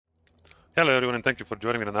Hello everyone and thank you for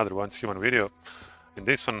joining me in another Once Human video. In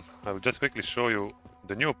this one I will just quickly show you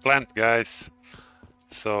the new plant, guys.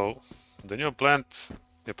 So the new plant,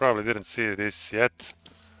 you probably didn't see this yet,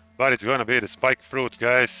 but it's gonna be the spike fruit,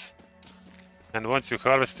 guys. And once you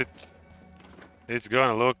harvest it, it's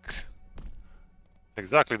gonna look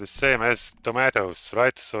exactly the same as tomatoes,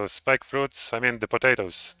 right? So spike fruits, I mean the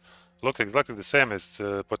potatoes, look exactly the same as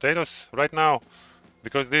potatoes right now,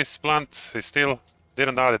 because this plant is still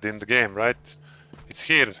didn't add it in the game, right? It's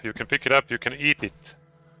here, you can pick it up, you can eat it,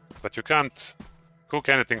 but you can't cook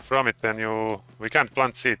anything from it, and we can't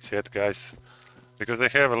plant seeds yet, guys, because I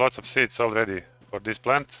have lots of seeds already for this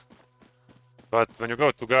plant. But when you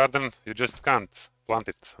go to garden, you just can't plant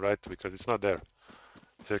it, right? Because it's not there.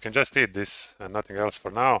 So you can just eat this and nothing else for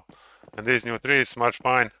now. And these new trees, marsh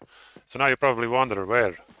pine. So now you probably wonder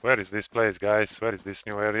where is this place, guys? Where is this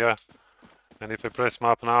new area? And if I press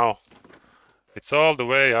map now, it's all the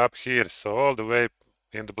way up here. So all the way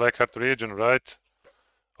in the Blackheart region, right?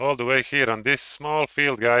 All the way here on this small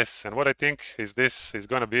field, guys. And what I think is this is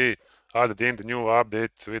gonna be added in the new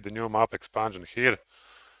update with the new map expansion here.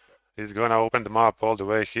 It's gonna open the map all the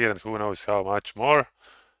way here and who knows how much more.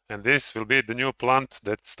 And this will be the new plant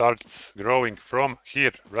that starts growing from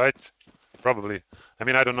here, right? Probably. I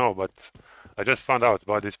mean, I don't know, but I just found out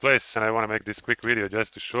about this place and I want to make this quick video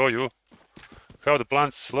just to show you how the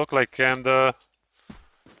plants look like. And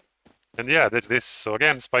yeah, that's this. So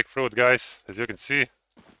again, spike fruit, guys, as you can see.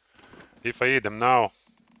 If I eat them now,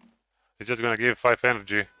 it's just gonna give 5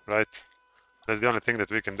 energy, right? That's the only thing that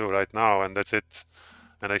we can do right now, and that's it.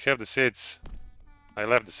 And I have the seeds. I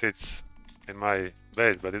left the seeds in my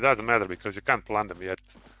base, but it doesn't matter because you can't plant them yet.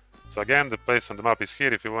 So again, the place on the map is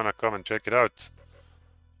here if you wanna come and check it out.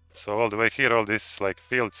 So all the way here, all these like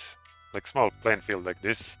fields, like small plain field like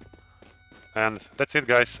this. And that's it,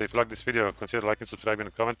 guys. If you like this video, consider liking, subscribing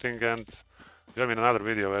and commenting, and join me in another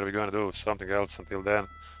video where we're gonna do something else. Until then,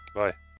 bye.